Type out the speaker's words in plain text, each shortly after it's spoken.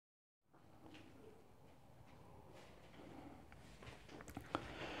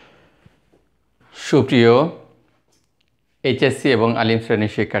সুপ্রিয় এইচএসসি এবং আলিম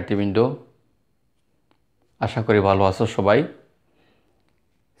শ্রেণীর শিক্ষার্থীবৃন্দ, আশা করি ভালো আছো সবাই।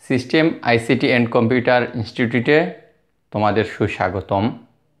 সিস্টেম আইসিটি অ্যান্ড কম্পিউটার ইনস্টিটিউটে তোমাদের সুস্বাগতম।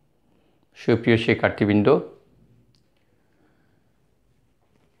 সুপ্রিয় শিক্ষার্থীবৃন্দ,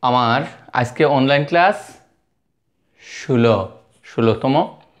 আমার আজকে অনলাইন ক্লাস 16তম।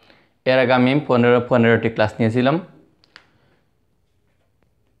 এর আগে আমি 15টি ক্লাস নিয়েছিলাম।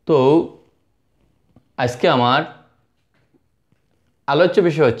 তো আজকে আমার আলোচ্য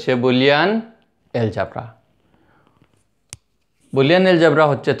বিষয় হচ্ছে বুলিয়ান এলজেব্রা। বুলিয়ান এলজেব্রা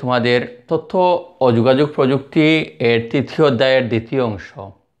হচ্ছে তোমাদের তথ্য ও যোগাযোগ প্রযুক্তি এর তৃতীয় অধ্যায়ের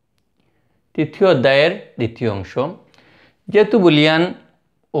দ্বিতীয় অংশ। যেহেতু বুলিয়ান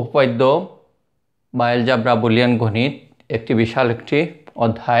উপপাদ্য বা এলজেব্রা বুলিয়ান গণিত একটি বিশাল একটি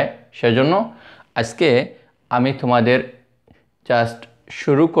অধ্যায়, সেজন্য আজকে আমি তোমাদের জাস্ট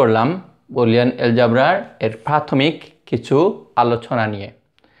শুরু করলাম বুলিয়ান এলজেব্রার এর প্রাথমিক কিছু আলোচনা নিয়ে।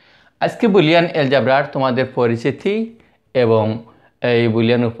 আজকে বুলিয়ান এলজেব্রার তোমাদের পরিচিতি এবং এই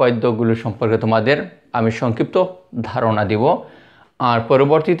বুলিয়ান উপপাদ্যগুলো সম্পর্কে তোমাদের আমি সংক্ষিপ্ত ধারণা দিব, আর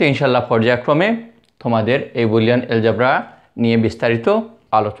পরবর্তীতে ইনশাল্লাহ পর্যায়ক্রমে তোমাদের এই বুলিয়ান এলজেব্রা নিয়ে বিস্তারিত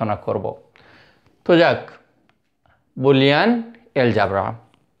আলোচনা করব। তো যাক, বুলিয়ান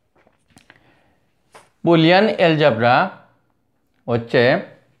এলজেব্রা হচ্ছে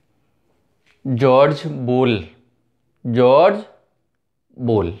জর্জ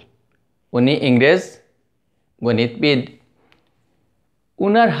বুল, উনি ইংরেজ গণিতবিদ।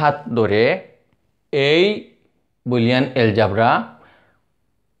 উনার হাত ধরে এই বুলিয়ান এলজেব্রা,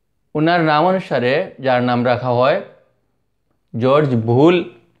 উনার নাম অনুসারে যার নাম রাখা হয় জর্জ বুল,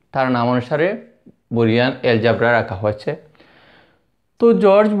 তার নাম অনুসারে বুলিয়ান এলজেব্রা রাখা হয়েছে। তো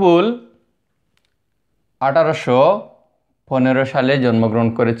জর্জ বুল 1815 সালে জন্মগ্রহণ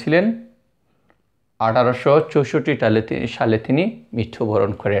করেছিলেন। 1864 সালে তিনি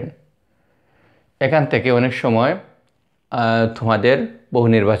মৃত্যুবরণ করেন। এখান থেকে অনেক সময় তোমাদের বহু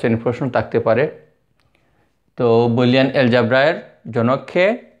নির্বাচনী প্রশ্ন থাকতে পারে। তো বুলিয়ান এলজেব্রার জনক কে?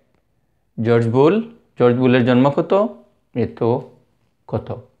 জর্জ বুলের জন্ম কত, মৃত্যু কত?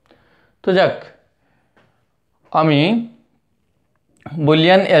 তো যাক, আমি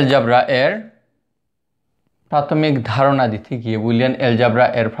বুলিয়ান এলজেব্রা এর প্রাথমিক ধারণা দিতে গিয়ে বুলিয়ান এলজেব্রা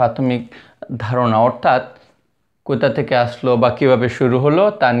এর প্রাথমিক ধারণা, অর্থাৎ কোথা থেকে আসলো বা কীভাবে শুরু হলো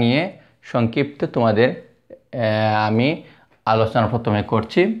তা নিয়ে সংক্ষিপ্ত তোমাদের আমি আলোচনা প্রথমে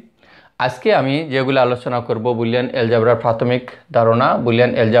করছি। আজকে আমি যেগুলো আলোচনা করব বুলিয়ান এলজেব্রার প্রাথমিক ধারণা,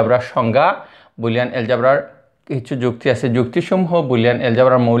 বুলিয়ান এলজেব্রার সংজ্ঞা, বুলিয়ান এলজেব্রার কিছু যুক্তি আছে, যুক্তিসমূহ, বুলিয়ান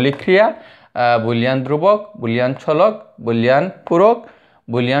এলজেব্রার মৌলিক ক্রিয়া, বুলিয়ান ধ্রুবক, বুলিয়ান চলক, বুলিয়ান পূরক,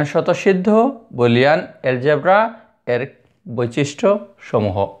 বুলিয়ান স্বতঃসিদ্ধ, বুলিয়ান এলজেব্রা এর বৈশিষ্ট্য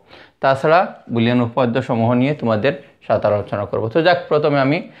সমূহ, তাছাড়া বুলিয়ান উপপাদ্য সমূহ নিয়ে তোমাদের সাথে আলোচনা করব। তো যাক, প্রথমে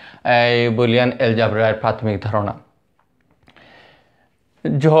আমি এই বুলিয়ান এলজেব্রার প্রাথমিক ধারণা।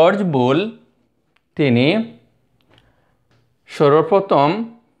 জর্জ বুল তিনি সর্বপ্রথম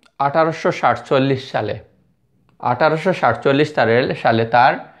 1847 সালে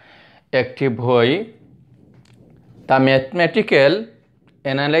তার একটি বই the mathematical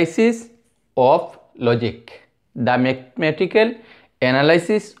analysis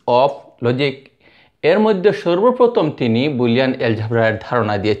of logic এর মধ্যে সর্বপ্রথম তিনি বুলিয়ান এলজেব্রার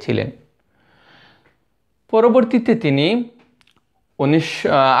ধারণা দিয়েছিলেন। পরবর্তীতে তিনি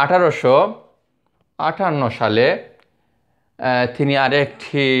 1858 সালে তিনি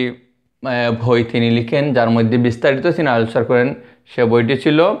আরেকটি বই তিনি লিখেন, যার মধ্যে বিস্তারিত তিনি আলোচনা করেন। সে বইটি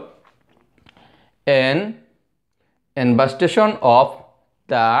ছিল investigation of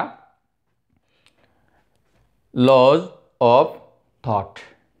the lodge of thought.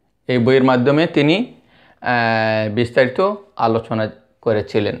 এই বইয়ের মাধ্যমে তিনি বিস্তারিত আলোচনা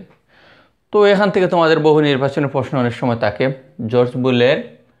করেছিলেন। তো এখান থেকে তোমাদের বহু নির্বাচনী প্রশ্ন অনেক সময় থাকে। জর্জ বুলের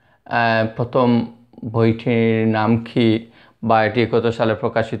প্রথম বইটির নাম কি বা এটি কত সালে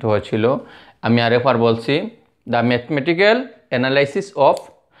প্রকাশিত হয়েছিল, আমি আরেকবার বলছি, the mathematical analysis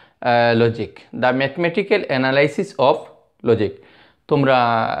of logic. তোমরা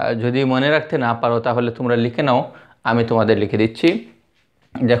যদি মনে রাখতে না পারো তাহলে তোমরা লিখে নাও, আমি তোমাদের লিখে দিচ্ছি।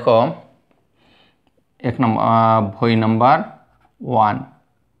 দেখো, বই number 1,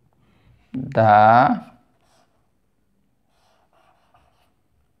 the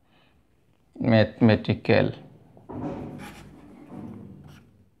mathematical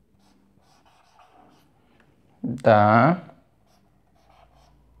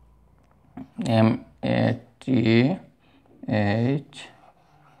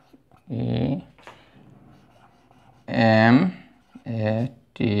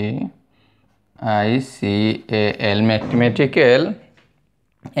ICAL mathematical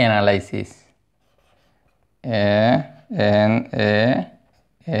analysis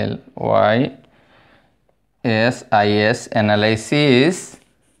ANALYSIS analysis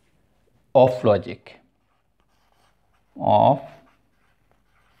of logic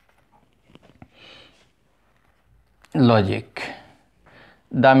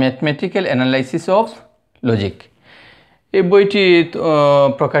the mathematical analysis of logic এই বইটি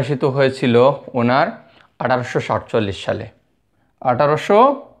প্রকাশিত হয়েছিল ওনার 1847 সালে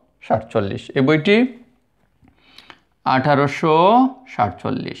 1847 এই বইটি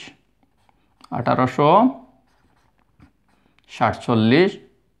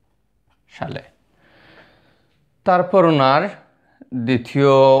 1847 সালে তারপর ওনার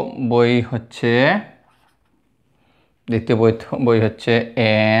দ্বিতীয় বই হচ্ছে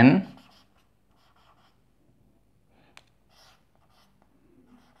N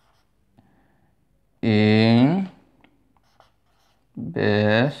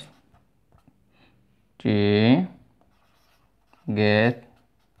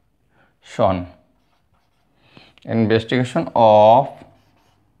investigation of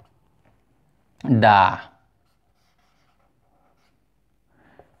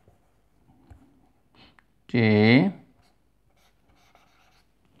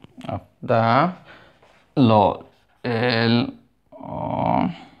the law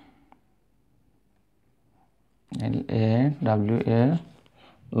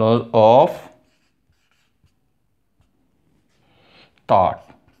laws of thought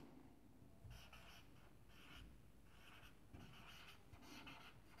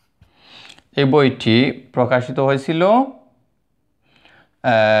এই বইটি প্রকাশিত হয়েছিল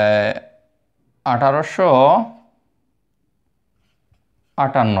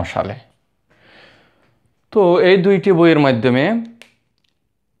 1858 সালে তো এই দুইটি বইয়ের মাধ্যমে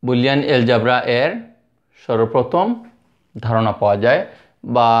বুলিয়ান এলজেব্রা এর সর্বপ্রথম ধারণা পাওয়া যায়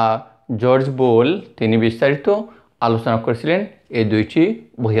বা জর্জ বুল তিনি বিস্তারিত আলোচনা করেছিলেন এই দুইটি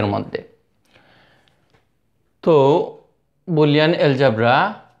বইয়ের মধ্যে তো বুলিয়ান এলজেব্রা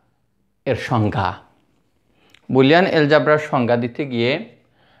এর সংজ্ঞা বুলিয়ান এলজেব্রার সংজ্ঞা দিতে গিয়ে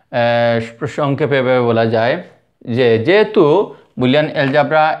সংক্ষেপে বলা যায় যে যেহেতু বুলিয়ান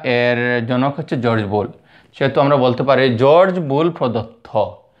এলজেব্রা এর জনক হচ্ছে জর্জ বুল সেহেতু আমরা বলতে পারি জর্জ বুল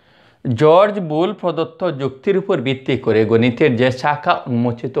প্রদত্ত যুক্তির উপর ভিত্তি করে গণিতের যে শাখা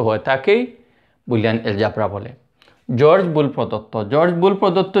উন্মোচিত হয় তাকেই বুলিয়ান এলজেব্রা বলে জর্জ বুল প্রদত্ত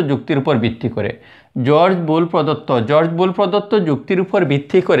যুক্তির উপর ভিত্তি করে জর্জ বুল প্রদত্ত যুক্তির উপর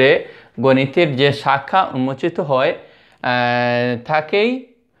ভিত্তি করে গণিতের যে শাখা উন্মোচিত হয় তাকেই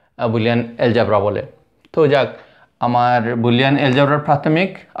বুলিয়ান এলজেব্রা বলে তো যাক আমার বুলিয়ান এলজেব্রার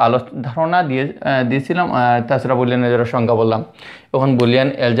প্রাথমিক ধারণা দিয়েছিলাম তাছাড়া বুলিয়ান এলজেব্রার সংজ্ঞা বললাম এখন বুলিয়ান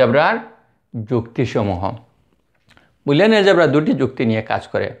এলজেব্রার যুক্তিসমূহ বুলিয়ান এলজেব্রা দুটি যুক্তি নিয়ে কাজ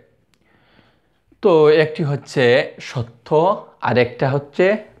করে তো একটি হচ্ছে সত্য আর একটা হচ্ছে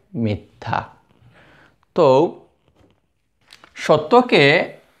মিথ্যা তো সত্যকে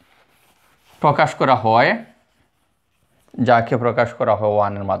প্রকাশ করা হয় যাকে প্রকাশ করা হয়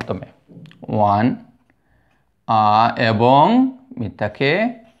 1 এর মাধ্যমে 1 এবং মিথ্যাকে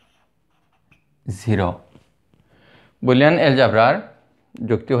 0 বুলিয়ান এলজেব্রার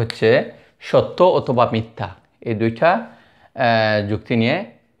যুক্তি হচ্ছে সত্য অথবা মিথ্যা এই দুইটা যুক্তি নিয়ে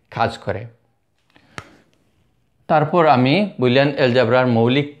কাজ করে তারপর আমি বুলিয়ান এলজেব্রার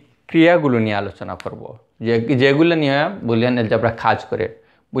মৌলিক ক্রিয়াগুলো নিয়ে আলোচনা করব যেগুলো নিয়ে বুলিয়ান এলজেব্রা কাজ করে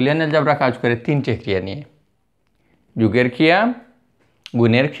বুলিয়ান এলজেব্রা কাজ করে 3টে ক্রিয়া নিয়ে যোগের ক্রিয়া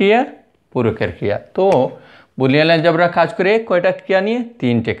গুণের ক্রিয়া পূরকের ক্রিয়া তো বুলিয়ান এলজেব্রা কাজ করে কয়টা ক্রিয়া নিয়ে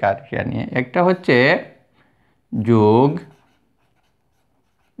 3টে ক্রিয়া নিয়ে একটা হচ্ছে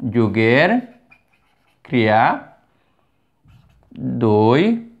যোগের ক্রিয়া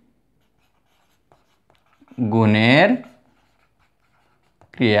 2 গুণের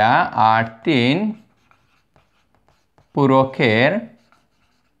ক্রিয়া আর 3 পূরকের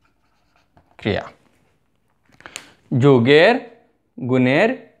ক্রিয়া যোগের গুণের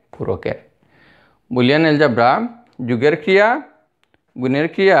পূরকের বুলিয়ান এলজেব্রা যোগের ক্রিয়া গুণের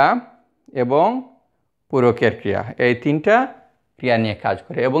ক্রিয়া এবং পূরকের ক্রিয়া এই 3টা ক্রিয়া নিয়ে কাজ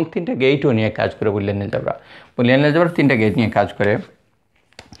করে এবং 3টা গেটও নিয়ে কাজ করে বুলিয়ান এলজেব্রা 3টা গেট নিয়ে কাজ করে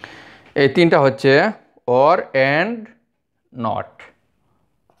এই 3টা হচ্ছে or and not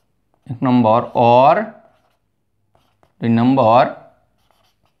 1 number or 2 number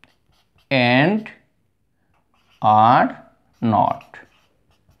and are not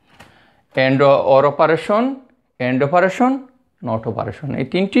and or operation not operation এই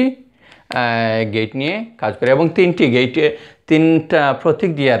 3টি গেট নিয়ে কাজ করে এবং তিনটা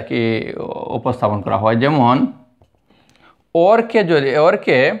প্রতীক দিয়ে আর কি উপস্থাপন করা হয়। যেমন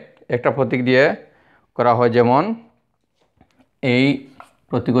অরকে একটা প্রতীক দিয়ে করা হয়, যেমন এই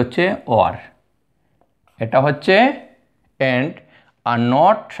প্রতীক হচ্ছে অর, এটা হচ্ছে এন্ড, আর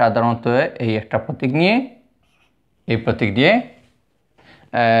নট সাধারণত এই একটা প্রতীক নিয়ে এই প্রতীক দিয়ে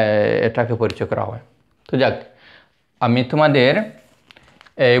এটাকে পরিচয় করা হয়। তো যাক, আমি তোমাদের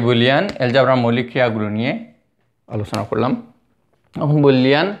এই বুলিয়ান এলজেব্রার মৌলিক ক্রিয়াগুলো নিয়ে আলোচনা করলাম। এখন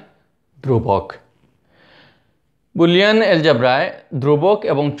বুলিয়ান ধ্রুবক। বুলিয়ান এলজেব্রায় ধ্রুবক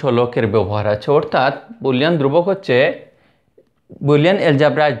এবং চলকের ব্যবহার আছে, অর্থাৎ বুলিয়ান ধ্রুবক হচ্ছে বুলিয়ান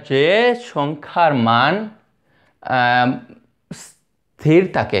এলজেব্রায় যে সংখ্যার মান স্থির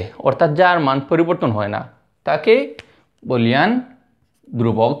থাকে, অর্থাৎ যার মান পরিবর্তন হয় না, তাকে বুলিয়ান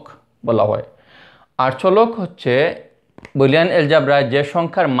ধ্রুবক বলা হয়। আর চলক হচ্ছে বুলিয়ান এলজেব্রায় যে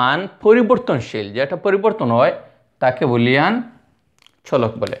সংখ্যার মান পরিবর্তনশীল, যেটা পরিবর্তন হয়, তাকে বুলিয়ান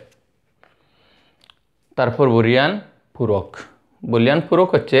চলক বলে। তারপর বুলিয়ান পূরক। বুলিয়ান পূরক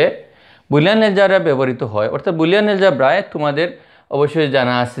হচ্ছে বুলিয়ান এলজেব্রায় ব্যবহৃত হয়, অর্থাৎ বুলিয়ান এলজেব্রায় তোমাদের অবশ্যই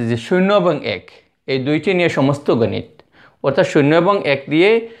জানা আছে যে 0 এবং 1 এই দুইটি নিয়ে সমস্ত গণিত, অর্থাৎ 0 এবং 1 দিয়ে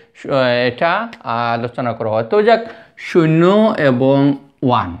এটা আলোচনা করা হয়। তো যাক, 0 এবং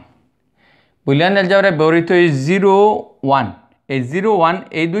 1 বুলিয়ান এলজেব্রায় ব্যবহৃত এই 0, 1, এই 0, 1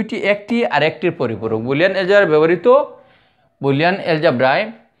 এই দুইটি একটি আর একটির পরিপূরক। বুলিয়ান এলজেব্রায়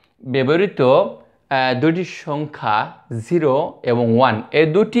ব্যবহৃত দুটি সংখ্যা 0 এবং 1 এই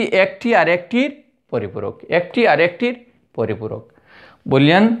দুটি একটি আর একটির পরিপূরক।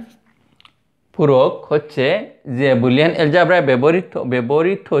 বুলিয়ান পূরক হচ্ছে যে বুলিয়ান এলজেব্রায়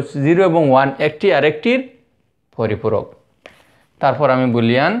ব্যবহৃত 0 এবং 1 একটি আর একটির পরিপূরক। তারপর আমি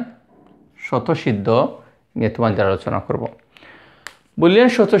বুলিয়ান স্বতঃসিদ্ধ নিয়ে তোমাদের আলোচনা করব। বুলিয়ান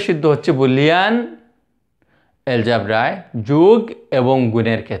স্বতঃসিদ্ধ হচ্ছে বুলিয়ান এলজেব্রায় যোগ এবং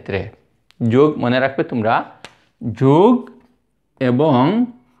গুণের ক্ষেত্রে, যোগ মনে রাখবে তোমরা, যোগ এবং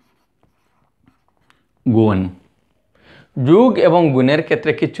গুণ, যোগ এবং গুণের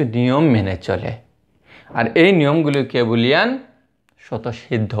ক্ষেত্রে কিছু নিয়ম মেনে চলে, আর এই নিয়মগুলিকে বুলিয়ান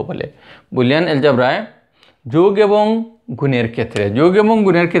স্বতঃসিদ্ধ বলে। বুলিয়ান এলজেব্রায় যোগ এবং গুণের ক্ষেত্রে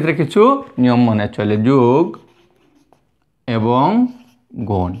কিছু নিয়ম মেনে চলে, যোগ এবং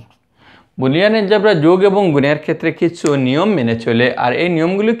গুণ। বুলিয়ান এলজেব্রায় যোগ এবং গুণের ক্ষেত্রে কিছু নিয়ম মেনে চলে, আর এই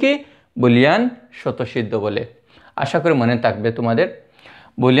নিয়মগুলিকে বুলিয়ান স্বতঃসিদ্ধ বলে। আশা করি মনে থাকবে তোমাদের।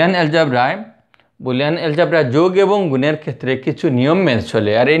 বুলিয়ান এলজেব্রায় যোগ এবং গুণের ক্ষেত্রে কিছু নিয়ম মেনে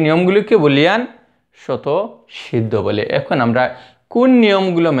চলে, আর এই নিয়মগুলিকে বুলিয়ান স্বতঃসিদ্ধ বলে। এখন আমরা কোন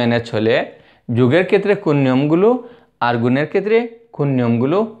নিয়মগুলো মেনে চলে, যোগের ক্ষেত্রে কোন নিয়মগুলো আর গুণের ক্ষেত্রে কোন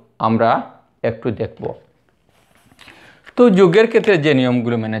নিয়মগুলো আমরা একটু দেখব। তো যোগের ক্ষেত্রে যে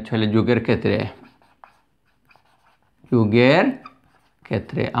নিয়মগুলো মেনে চলে, যোগের ক্ষেত্রে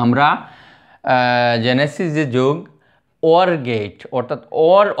আমরা জেনেছি যে যোগ অর গেট, অর্থাৎ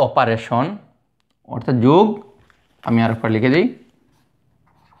অর অপারেশন, অর্থাৎ যোগ, আমি আর একবার লিখে দিই,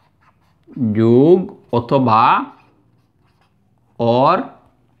 যোগ অথবা অর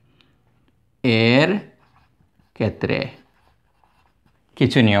এর ক্ষেত্রে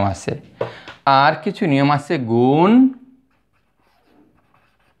কিছু নিয়ম আছে, আর কিছু নিয়ম আছে গুণ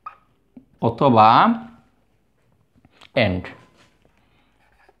অথবা এন্ড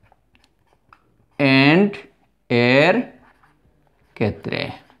এর ক্ষেত্রে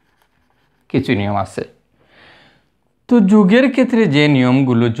কিছু নিয়ম আছে। তো যোগের ক্ষেত্রে যে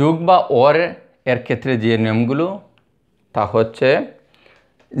নিয়মগুলো, যোগ বা অর এর ক্ষেত্রে যে নিয়মগুলো, তা হচ্ছে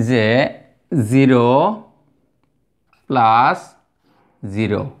যে 0 +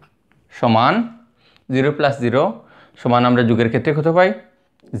 0 সমান 0 + 0 সমান আমরা যোগের ক্ষেত্রে কত পাই?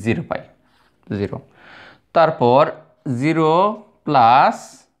 0 পাই, 0। তারপর 0 +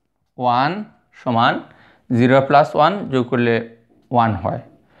 1 সমান 0 + 1 যোগ করলে 1 হয়।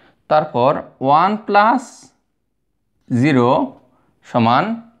 তারপর 1 + 0 সমান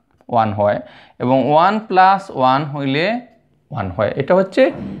 1 হয়, এবং 1 + 1 হইলে 1 হয়। এটা হচ্ছে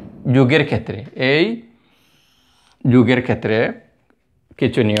যোগের ক্ষেত্রে, এই যোগের ক্ষেত্রে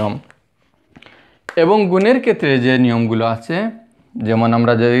কিছু নিয়ম। এবং গুণের ক্ষেত্রে যে নিয়মগুলো আছে, যেমন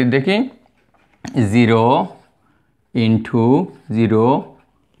আমরা যদি দেখি 0 × 0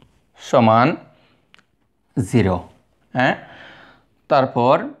 সমান 0, হ্যাঁ।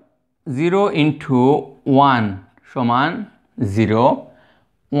 তারপর 0 × 1 সমান 0,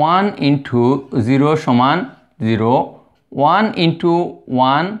 1 × 0 সমান 0, 1 ×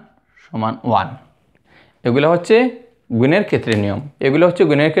 1 সমান 1। এগুলো হচ্ছে গুণের ক্ষেত্রে নিয়ম,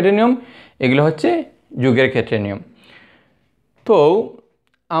 এগুলো হচ্ছে যোগের ক্ষেত্রে নিয়ম। তো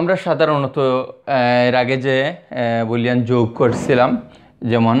আমরা সাধারণত এর আগে যে বুলিয়ান যোগ করছিলাম,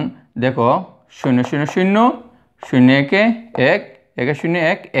 যেমন দেখো 0 0 0 0 1 1 1 0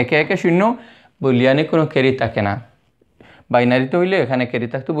 1 1 1 0, বুলিয়ানে কোনো ক্যারি থাকে না। বাইনারিতে হইলে এখানে ক্যারি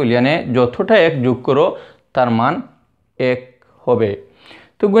থাকতো, বুলিয়ানে যতটা এক যোগ করো তার মান 1 হবে।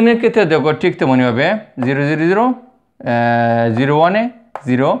 তো গুণের ক্ষেত্রে দেখো ঠিক তেমনই হবে, 0 0 0 0 1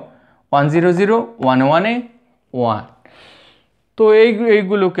 0 1 0 0 1 1 1। তো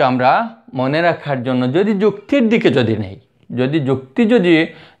এইগুলোকে আমরা মনে রাখার জন্য যদি যুক্তির দিকে যদি নেই, যদি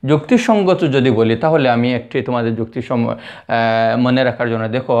যুক্তিসঙ্গত যদি বলি, তাহলে আমি একটি তোমাদের মনে রাখার জন্য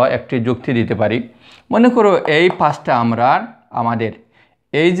দেখো একটি যুক্তি দিতে পারি। মনে করো এই পাশটা আমাদের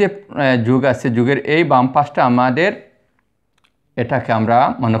এই যে যুগ আছে, যুগের এই বাম পাশটা আমাদের, এটাকে আমরা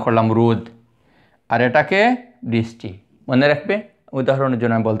মনে করলাম রোদ, আর এটাকে বৃষ্টি। মনে রাখবে, উদাহরণের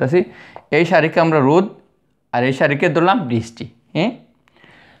জন্য আমি বলতেছি, এই শাড়িকে আমরা রোদ আর এই শাড়িকে ধরলাম বৃষ্টি। হ্যাঁ,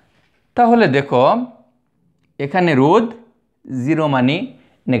 তাহলে দেখো এখানে রোদ 0 মানে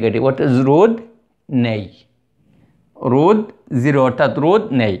নেগেটিভ, অর্থাৎ রোদ নেই, রোদ 0 অর্থাৎ রোদ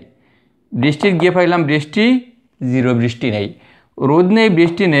নেই। বৃষ্টির গিয়ে পাইলাম বৃষ্টি 0, বৃষ্টি নেই। রোদ নেই,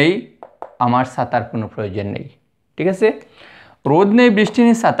 বৃষ্টি নেই, আমার ছাতার কোনো প্রয়োজন নেই। ঠিক আছে, রোদ নেই, বৃষ্টি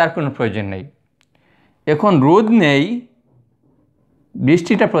নেই, ছাতার কোনো প্রয়োজন নেই। এখন রোদ নেই,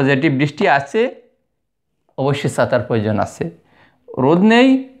 বৃষ্টিটা পজিটিভ, বৃষ্টি আছে, অবশ্যই ছাতার প্রয়োজন আছে। রোদ নেই,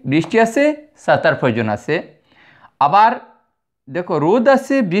 বৃষ্টি আছে, ছাতার প্রয়োজন আছে। আবার দেখো রোদ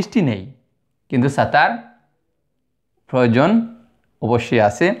আছে, বৃষ্টি নেই, কিন্তু ছাতার প্রয়োজন অবশ্যই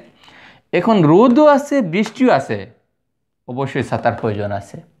আছে। এখন রোদও আছে, বৃষ্টিও আছে, অবশ্যই ছাতার প্রয়োজন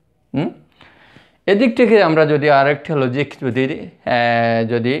আছে। এদিক থেকে আমরা যদি আরেকটা লজিক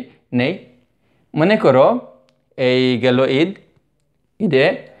যদি নেই, মনে করো এই গেল ঈদে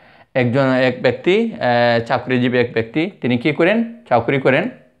এক ব্যক্তি, চাকরিজীবী এক ব্যক্তি, তিনি কি করেন, চাকরি করেন,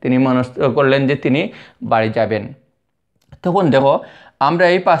 তিনি মনস্থ করলেন যে তিনি বাড়ি যাবেন। তখন দেখো আমরা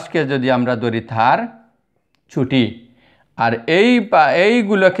এই পাশকে যদি আমরা ধরি তার ছুটি, আর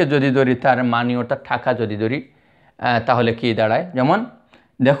এইগুলোকে যদি ধরি তার মানি, অর্থাৎ টাকা যদি ধরি, তাহলে কি দাঁড়ায়? যেমন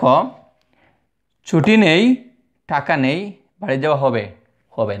দেখো ছুটি নেই, টাকা নেই, বাড়ি যাওয়া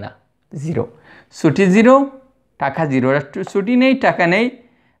হবে না, 0। ছুটি 0, টাকা 0। ছুটি নেই, টাকা নেই,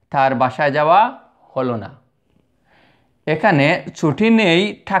 তার বাসায় যাওয়া হলো না। এখানে ছুটি নেই,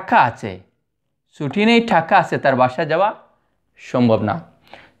 টাকা আছে, ছুটি নেই, টাকা আছে, তার বাসায় যাওয়া সম্ভব না।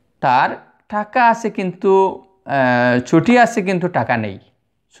 তার টাকা আছে কিন্তু ছুটি আছে কিন্তু টাকা নেই,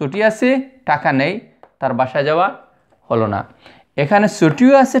 ছুটি আছে, টাকা নেই, তার বাসায় যাওয়া হলো না। এখানে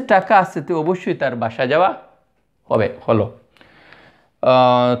ছুটিও আছে, টাকা আছে, তো অবশ্যই তার বাসায় যাওয়া হলো।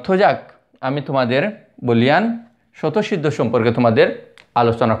 তো যাক, আমি তোমাদের বুলিয়ান স্বতঃসিদ্ধ সম্পর্কে তোমাদের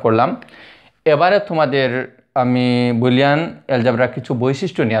আলোচনা করলাম। এবারে তোমাদের আমি বুলিয়ান এলজাবরা কিছু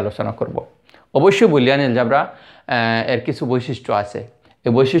বৈশিষ্ট্য নিয়ে আলোচনা করব। অবশ্যই বুলিয়ান এলজাবরা এর কিছু বৈশিষ্ট্য আছে,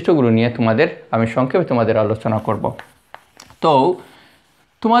 এই বৈশিষ্ট্যগুলো নিয়ে আমি সংক্ষেপে তোমাদের আলোচনা করব। তো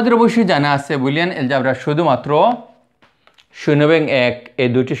তোমাদের অবশ্যই জানা আছে বুলিয়ান এলজাবরা শুধুমাত্র 0 এবং 1 এই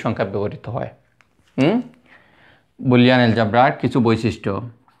দুটি সংখ্যা ব্যবহৃত হয়। বুলিয়ান এলজাবরার কিছু বৈশিষ্ট্য: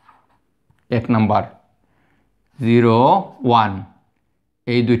 1 নাম্বার 0 1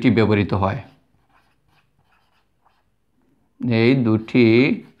 এই দুটি ব্যবহৃত হয়, এই দুটি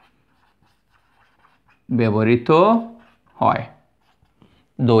ব্যবহৃত হয়।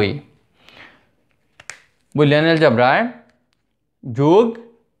 2 বুলিয়ান এলজাবরায় যোগ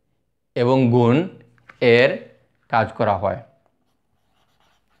এবং গুণ এর কাজ করা হয়,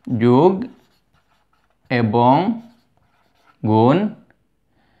 যোগ এবং গুণ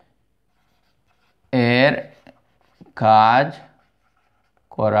এর কাজ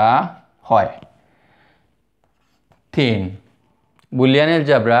করা হয়। 3 বুলিয়ান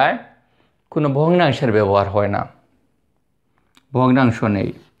এলজাবরায় কোনো ভগ্নাংশের ব্যবহার হয় না, ভগ্নাংশ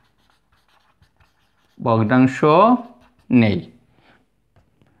নেই।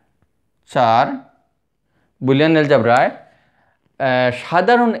 4 বুলিয়ান এলজাবরায়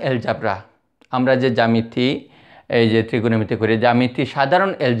সাধারণ এলজাবরা, আমরা যে জ্যামিতি, এই যে ত্রিকোণমিতি করে জ্যামিতি,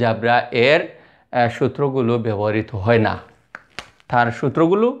 সাধারণ এলজাবরা এর সূত্রগুলো ব্যবহৃত হয় না, তার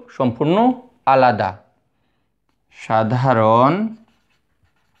সূত্রগুলো সম্পূর্ণ আলাদা। সাধারণ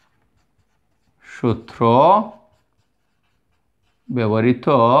সূত্র ব্যবহৃত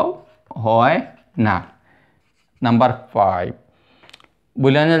হয় না। নাম্বার 5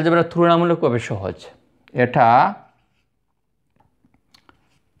 বুলিয়ান এলজাবরা তুলনামূলকভাবে সহজ, এটা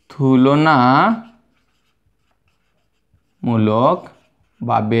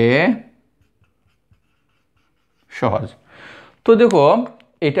তুলনামূলকভাবে সহজ। তো দেখো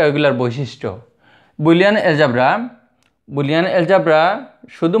এটা ওইগুলার বৈশিষ্ট্য। বুলিয়ান এলজাবরা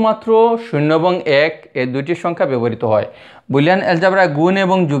শুধুমাত্র 0 এবং 1 এই দুটি সংখ্যা ব্যবহৃত হয়। বুলিয়ান অ্যালজেব্রায় গুণ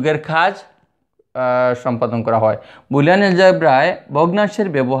এবং যোগের কাজ সম্পাদন করা হয়। বুলিয়ান অ্যালজেব্রায় ভগ্নাংশের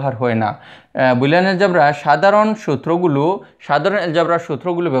ব্যবহার হয় না। বুলিয়ান অ্যালজেব্রায় সাধারণ অ্যালজেব্রার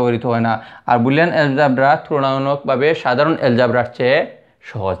সূত্রগুলো ব্যবহৃত হয় না। আর বুলিয়ান অ্যালজেব্রা তুলনামূলকভাবে সাধারণ অ্যালজেব্রার চেয়ে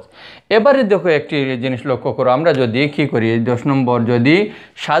সহজ। এবারে দেখো একটি জিনিস লক্ষ্য করো, আমরা যদি কি করি 10 নম্বর, যদি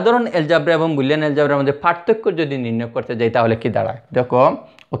সাধারণ অ্যালজেব্রা এবং বুলিয়ান অ্যালজেব্রার মধ্যে পার্থক্য যদি নির্ণয় করতে যাই তাহলে কি দাঁড়ায়। দেখো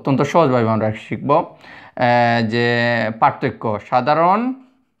অত্যন্ত সহজভাবে আমরা শিখব যে পার্থক্য সাধারণ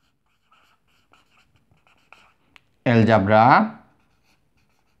অ্যালজেব্রা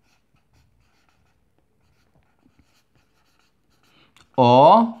ও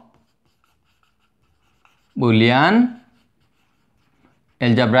বুলিয়ান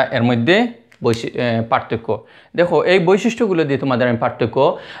অ্যালজেব্রা এর মধ্যে পার্থক্য। দেখো এই বৈশিষ্ট্যগুলো দিয়ে তোমাদের আমি পার্থক্য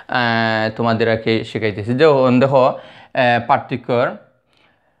তোমাদেরকে শেখাইতেছি। দেখো পার্থক্যর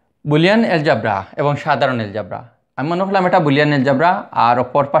বুলিয়ান অ্যালজেব্রা এবং সাধারণ অ্যালজেব্রা। আমি মনে হলাম এটা বুলিয়ান অ্যালজেব্রা আর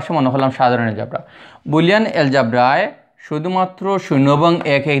অপর পাশে মনে হলাম সাধারণ অ্যালজেব্রা। বুলিয়ান অ্যালজেব্রায় শুধুমাত্র 0 এবং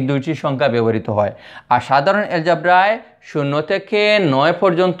 1 এই দুইটি সংখ্যা ব্যবহৃত হয়। আর সাধারণ অ্যালজেব্রায় 0 থেকে 9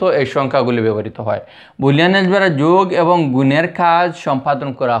 পর্যন্ত এই সংখ্যাগুলি ব্যবহৃত হয়। বুলিয়ান অ্যালজেব্রায় যোগ এবং গুণের কাজ সম্পাদন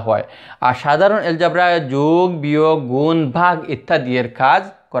করা হয়। আর সাধারণ অ্যালজেব্রায় যোগ, বিয়োগ, গুণ, ভাগ ইত্যাদি এর কাজ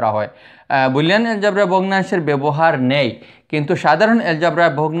করা হয়। বুলিয়ান অ্যালজেব্রায় ভগ্নাংশের ব্যবহার নেই, কিন্তু সাধারণ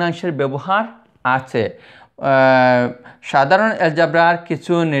অ্যালজেব্রায় ভগ্নাংশের ব্যবহার আছে। সাধারণ অ্যালজেব্রার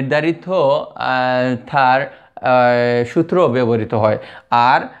কিছু নির্ধারিত তার সূত্র ব্যবহৃত হয়।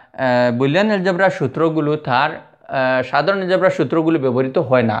 আর বুলিয়ান অ্যালজেব্রার সূত্রগুলো তার সাধারণ অ্যালজেব্রার সূত্রগুলো ব্যবহৃত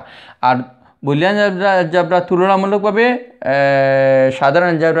হয় না। আর বুলিয়ান অ্যালজেব্রা তুলনামূলকভাবে সাধারণ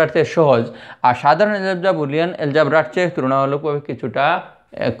অ্যালজেব্রার চেয়ে সহজ। আর সাধারণ অ্যালজেব্রা বুলিয়ান অ্যালজেব্রার চেয়ে তুলনামূলকভাবে কিছুটা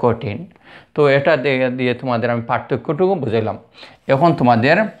কঠিন। তো এটা দিয়ে তোমাদের আমি পার্থক্যটুকু বুঝাইলাম। এখন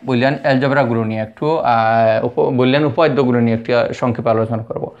তোমাদের বুলিয়ান অ্যালজেব্রাগুলো নিয়ে একটু বুলিয়ান উপপাদ্যগুলো নিয়ে একটু সংক্ষেপে আলোচনা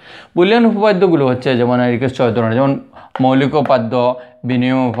করব। বুলিয়ান উপপাদ্যগুলো হচ্ছে যেমন 6 ধরনের, যেমন মৌলিক উপপাদ্য,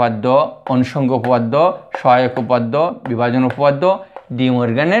 বিনিময় উপপাদ্য, অনুষঙ্গ উপপাদ্য, সহায়ক উপপাদ্য, বিভাজন উপপাদ্য, ডি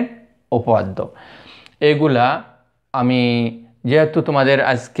মর্গানের উপপাদ্য। এগুলা আমি যেহেতু তোমাদের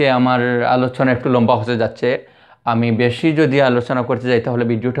আজকে আমার আলোচনা একটু লম্বা হতে যাচ্ছে, আমি বেশি যদি আলোচনা করতে যাই তাহলে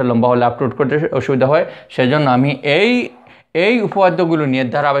ভিডিওটা লম্বা হলে আপলোড করতে অসুবিধা হয়। সেজন্য আমি এই উপপাদ্যগুলো নিয়ে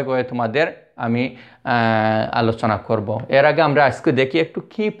ধারাবাহিকভাবে তোমাদের আমি আলোচনা করব। এর আগে আমরা আজকে দেখি একটু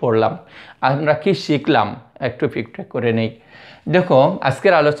কি পড়লাম, আমরা কি শিখলাম, একটু ফিডব্যাক করে নেই। দেখো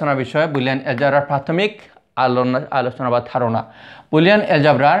আজকের আলোচনা বিষয় বুলিয়ান অ্যালজেব্রার প্রাথমিক আলোচনা বা ধারণা। বুলিয়ান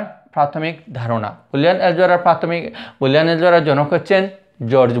অ্যালজেব্রার প্রাথমিক ধারণা। বুলিয়ান অ্যালজেব্রার জনক হচ্ছেন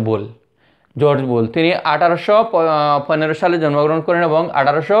জর্জ বুল। তিনি 1815 সালে জন্মগ্রহণ করেন এবং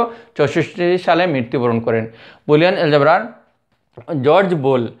 1864 সালে মৃত্যুবরণ করেন। বুলিয়ান অ্যালজেব্রার জর্জ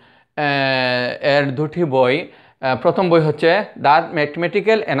বুল এর দুটি বই, প্রথম বই হচ্ছে the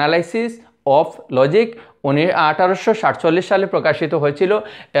mathematical analysis of logic, 1847 সালে প্রকাশিত হয়েছিল।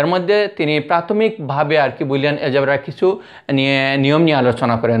 এর মধ্যে তিনি প্রাথমিকভাবে বুলিয়ান অ্যালজেব্রার কিছু নিয়ম নিয়ে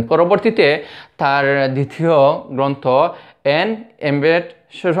আলোচনা করেন। পরবর্তীতে তার দ্বিতীয় গ্রন্থ an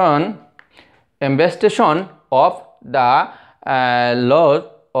investigation of the lodge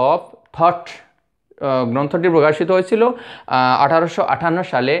of thought গ্রন্থটি প্রকাশিত হয়েছিল 1858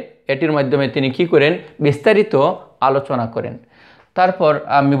 সালে। এটির মাধ্যমে তিনি কি করেন, বিস্তারিত আলোচনা করেন। তারপর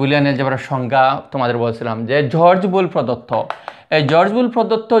আমি বুলিয়ান অ্যালজেব্রার সংজ্ঞা তোমাদের বলছিলাম যে জর্জ বুল প্রদত্ত। এই জর্জ বুল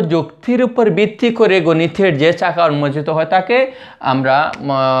প্রদত্ত যুক্তির উপর ভিত্তি করে গণিতের যে চাকা উন্মোচিত হয় তাকে আমরা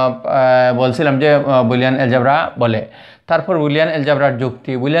বলছিলাম যে বুলিয়ান অ্যালজেব্রা বলে। তারপর বুলিয়ান অ্যালজেব্রার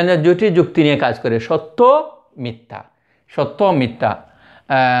যুক্তি, বুলিয়ান দুটি যুক্তি নিয়ে কাজ করে, সত্য মিথ্যা।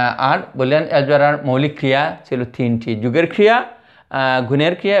 আর বুলিয়ান অ্যালজেব্রার মৌলিক ক্রিয়া ছিল 3টি, যুগের ক্রিয়া,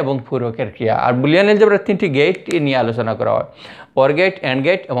 গুণের ক্রিয়া এবং পূরকের ক্রিয়া। আর বুলিয়ান অ্যালজেব্রার 3টি গেট নিয়ে আলোচনা করা হয়, অর গেট, অ্যান্ড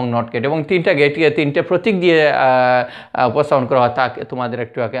গেট এবং নট গেট, এবং 3টা গেটকে 3টে প্রতীক দিয়ে উপস্থাপন করা হয়, তাকে তোমাদের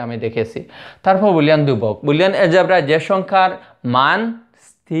একটু আগে আমি দেখেছি। তারপর বুলিয়ান ধ্রুবক। বুলিয়ান অ্যালজেব্রায় যে সংখ্যার মান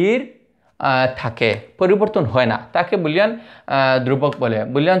স্থির থাকে, পরিবর্তন হয় না, তাকে বুলিয়ান ধ্রুবক বলে।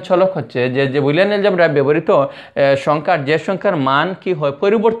 বুলিয়ান চলক হচ্ছে যে বুলিয়ান অ্যালজেব্রায় ব্যবহৃত যে সংখ্যার মান কি হয়,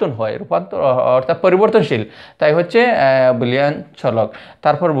 পরিবর্তন হয়, অর্থাৎ পরিবর্তনশীল, তাই হচ্ছে বুলিয়ান চলক।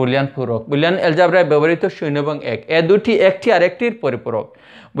 তারপর বুলিয়ান পূরক। বুলিয়ান অ্যালজেব্রায় ব্যবহৃত 0 এবং 1 এ দুটি একটি আরেকটির পরিপূরক।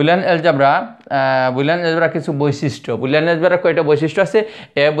 বুলিয়ান অ্যালজেব্রা কিছু বৈশিষ্ট্য। বুলিয়ান অ্যালজেব্রার কয়টা বৈশিষ্ট্য আছে?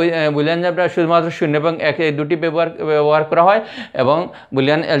 বুলিয়ান অ্যালজেব্রা শুধুমাত্র 0 এবং 1 এই দুটি ব্যবহার করা হয়, এবং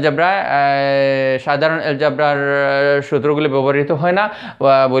বুলিয়ান অ্যালজেব্রা সাধারণ অ্যালজেব্রার সূত্রগুলি ব্যবহৃত হয় না।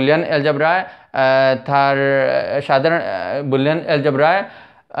 বুলিয়ান অ্যালজেব্রায় বুলিয়ান অ্যালজেব্রায়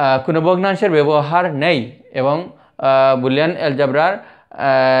কোনো ভগ্নাংশের ব্যবহার নেই, এবং বুলিয়ান অ্যালজেব্রার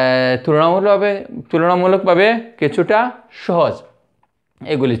তুলনামূলকভাবে কিছুটা সহজ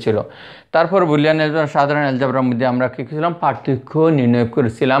এগুলি ছিল। তারপর বুলিয়ান এলজেব্রা, সাধারণ এলজেব্রার মধ্যে আমরা কী করেছিলাম, পার্থক্য নির্ণয়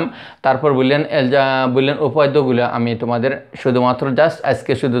করেছিলাম। তারপর বুলিয়ান উপপাদ্যগুলো আমি তোমাদের শুধুমাত্র জাস্ট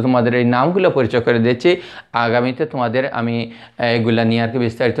আজকে শুধু তোমাদের এই নামগুলো পরিচয় করে দিয়েছি। আগামীতে তোমাদের আমি এগুলা নিয়ে আর কি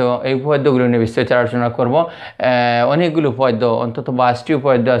বিস্তারিত, এই উপপাদ্যগুলো নিয়ে বিস্তারিত আলোচনা করব। অনেকগুলো উপপাদ্য, অন্তত 5টি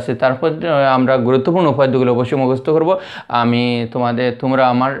উপপাদ্য আছে। তারপর আমরা গুরুত্বপূর্ণ উপপাদ্যগুলো অবশ্যই মুখস্থ করব। তোমরা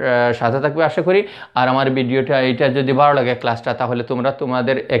আমার সাথে থাকবে আশা করি। আর আমার ভিডিওটা এইটা যদি ভালো লাগে ক্লাসটা, তাহলে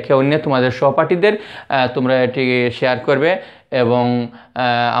তোমাদের একে অন্য তোমাদের সহপাঠীদের তোমরা এটি শেয়ার করবে এবং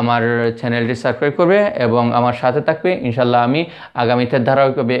আমার চ্যানেলটি সাবস্ক্রাইব করবে এবং আমার সাথে থাকবে। ইনশাল্লাহ আমি আগামীতে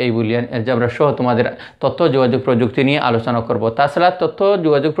ধারাবাহিকভাবে এই বুলিয়ান এলজেব্রা সহ তোমাদের তথ্য যোগাযোগ প্রযুক্তি নিয়ে আলোচনা করব। তাছাড়া তথ্য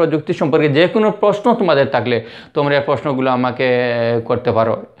যোগাযোগ প্রযুক্তি সম্পর্কে যে কোনো প্রশ্ন তোমাদের থাকলে তোমরা এই প্রশ্নগুলো আমাকে করতে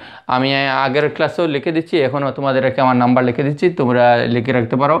পারো। আমি আগের ক্লাসেও লিখে দিচ্ছি, এখনও তোমাদেরকে আমার নাম্বার লিখে দিচ্ছি, তোমরা লিখে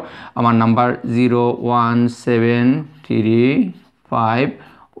রাখতে পারো। আমার নাম্বার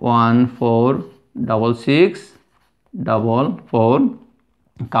 01735146644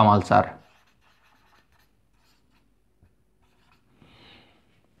 কামাল স্যার।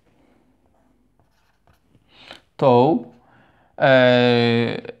 তো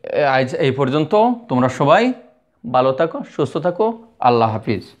আজ এই পর্যন্ত, তোমরা সবাই ভালো থাকো, সুস্থ থাকো, আল্লাহ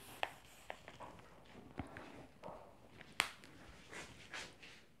হাফিজ।